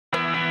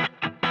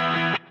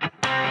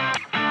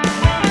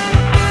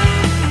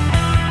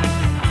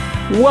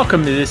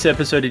Welcome to this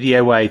episode of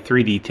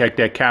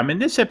DIY3DTech.com. In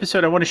this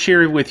episode, I want to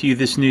share with you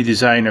this new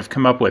design I've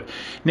come up with.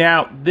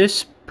 Now,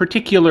 this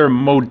particular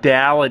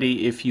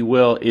modality, if you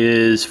will,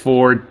 is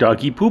for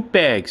doggy poop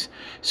bags.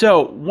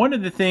 So, one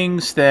of the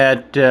things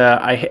that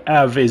I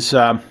have is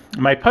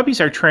my puppies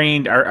are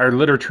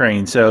litter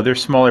trained, so they're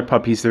smaller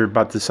puppies. They're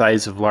about the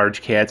size of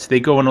large cats.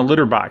 They go in a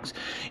litter box.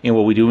 And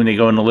what we do when they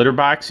go in a litter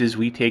box is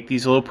we take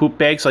these little poop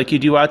bags like you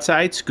do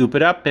outside, scoop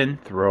it up,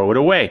 and throw it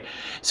away.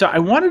 So I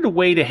wanted a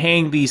way to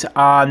hang these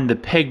on the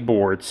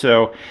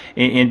pegboard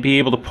and be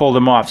able to pull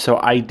them off. So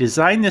I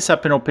designed this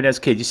up in Open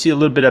SCAD. You see a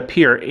little bit up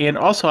here. And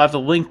also I have a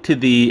link to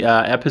the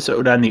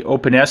episode on the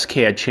Open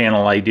SCAD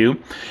channel I do.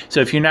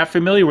 So if you're not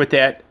familiar with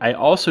that, I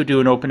also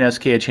do an Open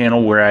SCAD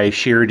channel where I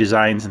share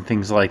designs and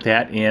things like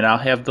that, and I'll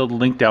have the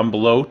link down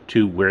below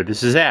to where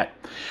this is at.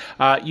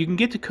 You can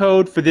get the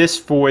code for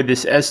this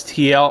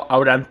STL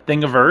out on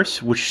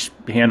Thingiverse, which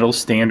handles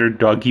standard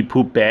doggy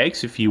poop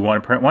bags if you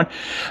want to print one.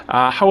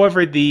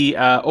 However, the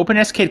Open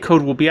SCAD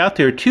code will be out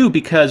there too,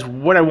 because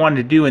what I wanted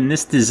to do in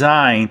this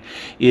design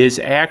is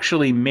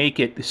actually make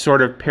it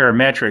sort of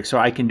parametric, so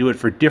I can do it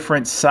for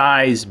different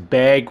size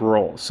bag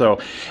rolls. So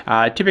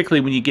typically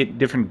when you get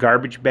different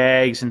garbage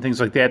bags and things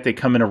like that, they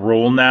come in a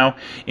roll now,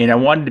 and I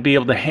wanted to be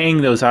able to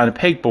hang those on a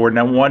pegboard, and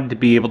I wanted to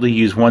be able to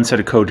use one set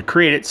of code to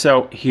create it,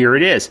 so here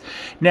it is.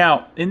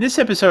 Now, in this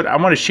episode, I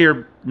want to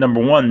share, number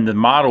one, the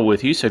model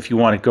with you, so if you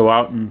want to go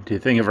out into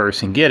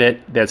Thingiverse and get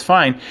it, that's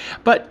fine.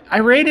 But I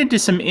ran into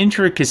some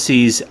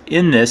intricacies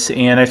in this,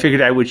 and I figured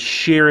I would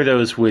share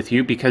those with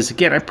you because,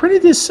 again, I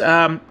printed this,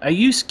 I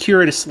used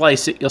CURA to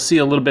slice it, you'll see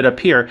a little bit up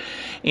here,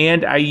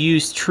 and I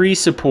used tree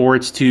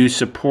supports to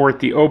support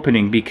the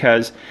opening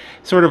because,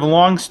 sort of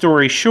long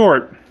story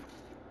short,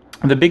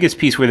 the biggest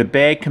piece where the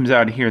bag comes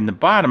out here in the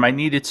bottom, I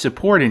needed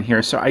support in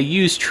here, so I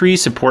used tree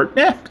support,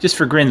 just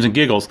for grins and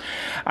giggles.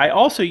 I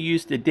also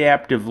used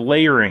adaptive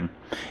layering,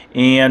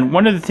 and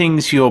one of the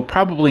things you'll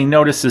probably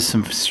notice is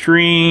some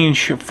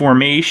strange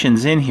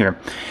formations in here.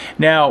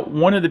 Now,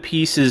 one of the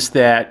pieces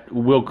that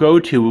we'll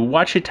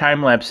watch a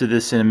time lapse of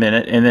this in a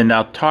minute, and then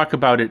I'll talk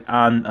about it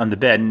on the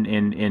bed,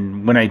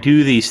 and when I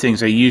do these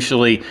things, I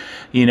usually,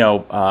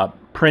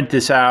 print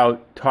this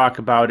out, talk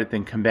about it,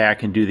 then come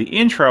back and do the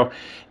intro.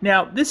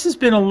 Now, this has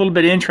been a little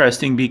bit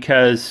interesting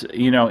because, what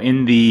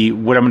I'm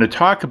going to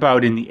talk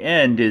about in the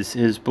end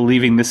is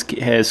believing this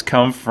has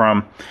come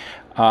from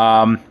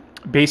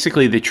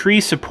basically the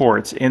tree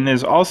supports, and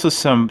there's also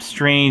some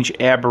strange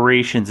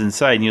aberrations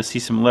inside, and you'll see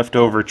some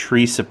leftover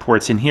tree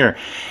supports in here.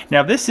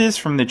 Now, this is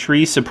from the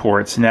tree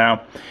supports.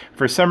 Now,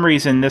 for some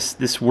reason,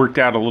 this worked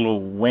out a little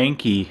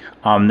wanky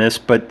on this,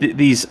 but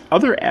these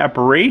other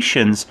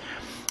aberrations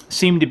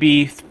seem to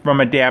be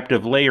from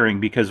adaptive layering,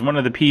 because one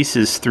of the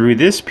pieces through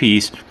this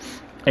piece,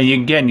 and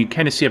again, you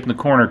kind of see up in the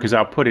corner because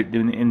I'll put it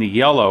in the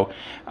yellow,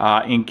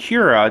 in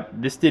CURA,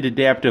 this did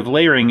adaptive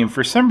layering, and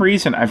for some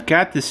reason I've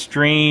got this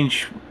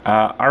strange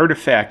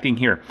artifact in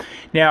here.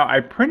 Now, I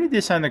printed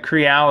this on the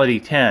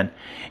Creality 10,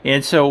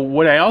 and so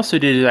what I also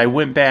did is I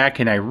went back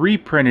and I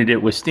reprinted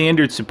it with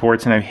standard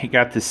supports, and I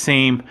got the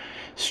same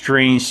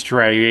strange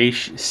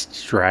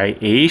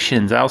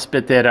striations. I'll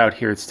spit that out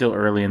here. It's still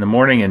early in the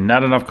morning and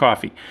not enough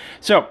coffee.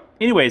 So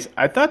anyways,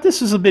 I thought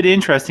this was a bit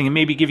interesting and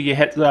maybe give you a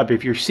heads up.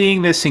 If you're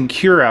seeing this in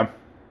CURA,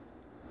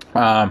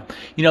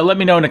 let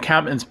me know in the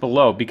comments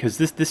below, because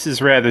this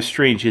is rather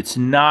strange. It's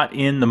not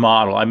in the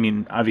model. I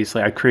mean,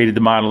 obviously I created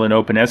the model in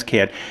Open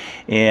SCAD,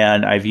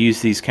 and I've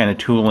used these kind of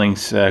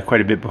toolings quite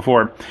a bit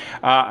before.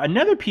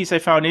 Another piece I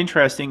found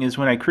interesting is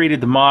when I created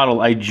the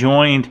model, I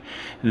joined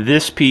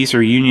this piece,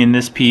 or union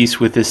this piece,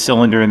 with this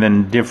cylinder, and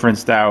then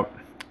differenced out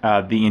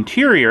the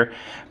interior.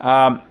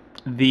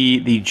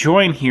 The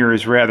join here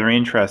is rather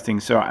interesting,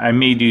 so I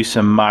may do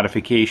some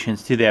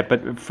modifications to that.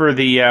 But for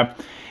the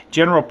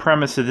general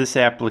premise of this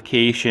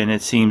application,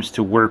 it seems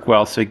to work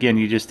well. So again,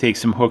 you just take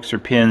some hooks or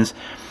pins,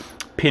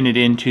 pin it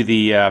into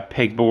the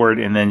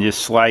pegboard, and then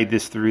just slide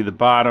this through the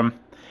bottom,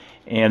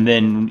 and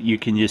then you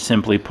can just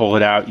simply pull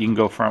it out. You can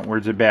go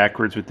frontwards or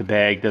backwards with the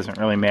bag, doesn't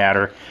really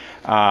matter.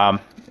 And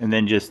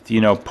then just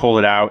pull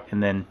it out,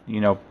 and then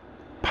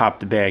pop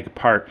the bag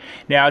apart.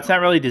 Now, it's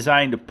not really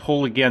designed to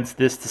pull against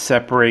this to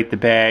separate the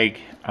bag,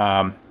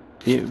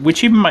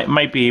 which you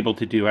might be able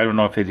to do. I don't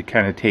know if it'd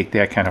kind of take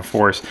that kind of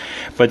force,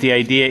 but the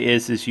idea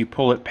is you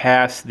pull it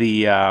past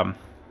the I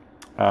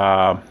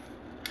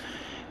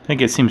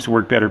think it seems to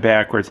work better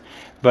backwards,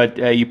 but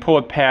you pull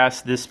it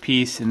past this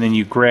piece, and then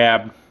you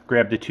grab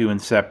the two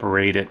and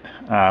separate it.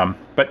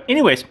 But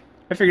anyways,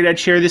 I figured I'd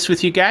share this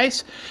with you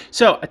guys.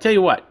 So I tell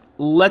you what,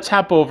 let's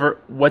hop over,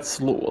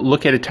 let's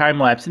look at a time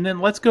lapse, and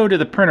then let's go to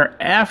the printer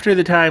after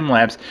the time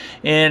lapse,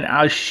 and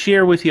I'll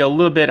share with you a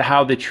little bit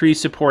how the tree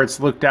supports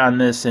looked on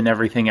this and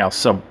everything else.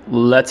 So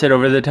let's head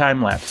over to the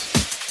time lapse.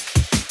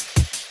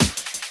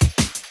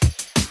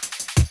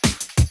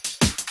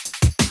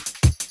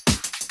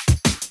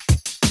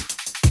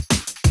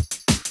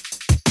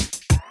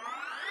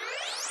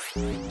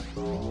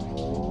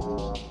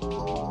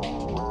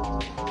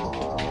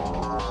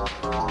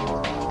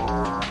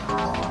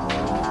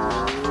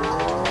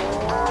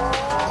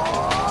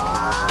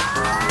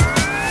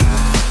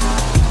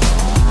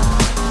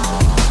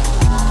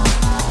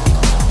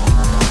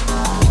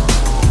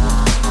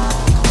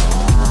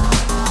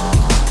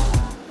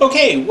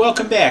 Okay,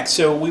 welcome back.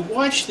 So we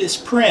watched this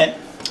print,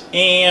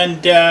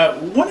 and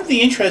one of the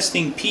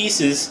interesting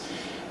pieces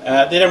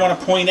that I want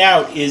to point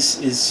out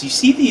is you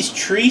see these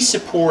tree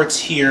supports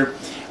here.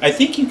 I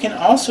think you can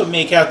also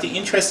make out the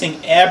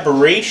interesting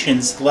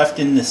aberrations left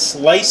in the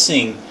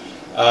slicing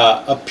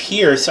up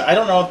here. So I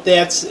don't know if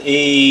that's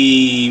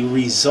a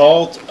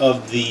result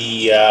of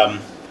the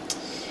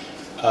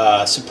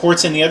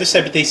supports on the other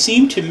side, but they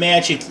seem to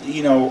match,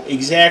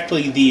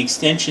 exactly the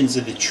extensions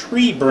of the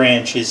tree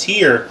branches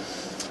here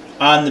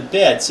on the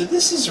bed. So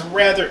this is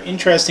rather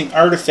interesting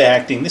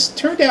artifacting. This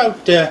turned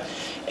out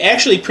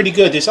actually pretty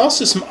good. There's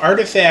also some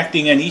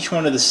artifacting on each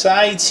one of the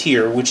sides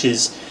here, which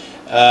is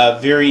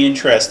very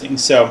interesting.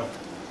 So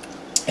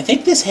I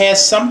think this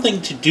has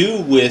something to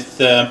do with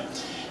the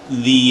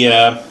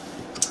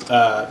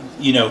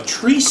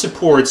tree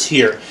supports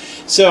here.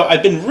 So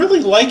I've been really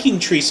liking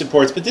tree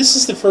supports, but this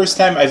is the first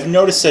time I've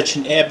noticed such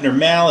an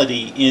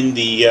abnormality in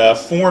the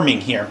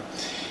forming here.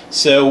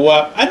 So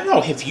I don't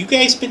know, have you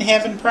guys been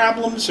having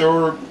problems?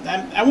 Or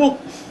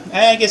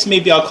I guess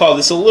maybe I'll call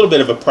this a little bit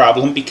of a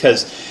problem,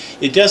 because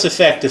it does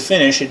affect the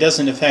finish. It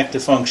doesn't affect the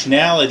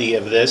functionality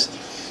of this.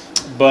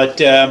 But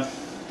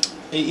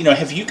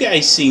have you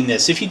guys seen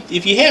this? If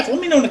you have,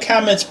 let me know in the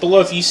comments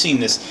below if you've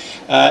seen this.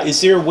 Is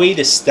there a way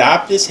to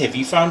stop this? Have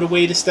you found a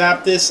way to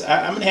stop this?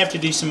 I'm going to have to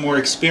do some more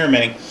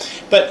experimenting.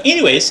 But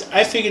anyways,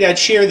 I figured I'd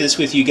share this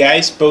with you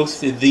guys, both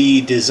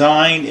the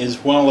design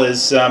as well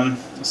as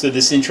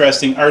this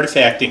interesting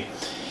artifacting.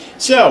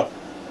 So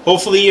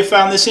hopefully you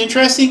found this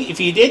interesting. If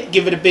you did,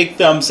 give it a big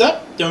thumbs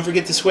up. Don't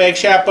forget the swag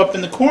shop up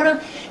in the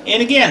corner.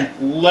 And again,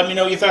 let me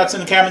know your thoughts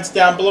in the comments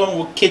down below, and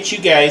we'll catch you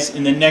guys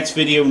in the next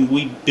video when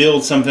we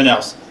build something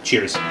else.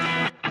 Cheers.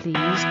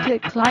 Please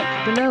click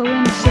like below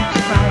and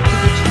subscribe to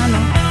the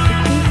channel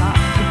to keep up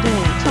to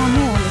date on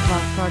all of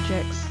our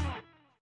projects.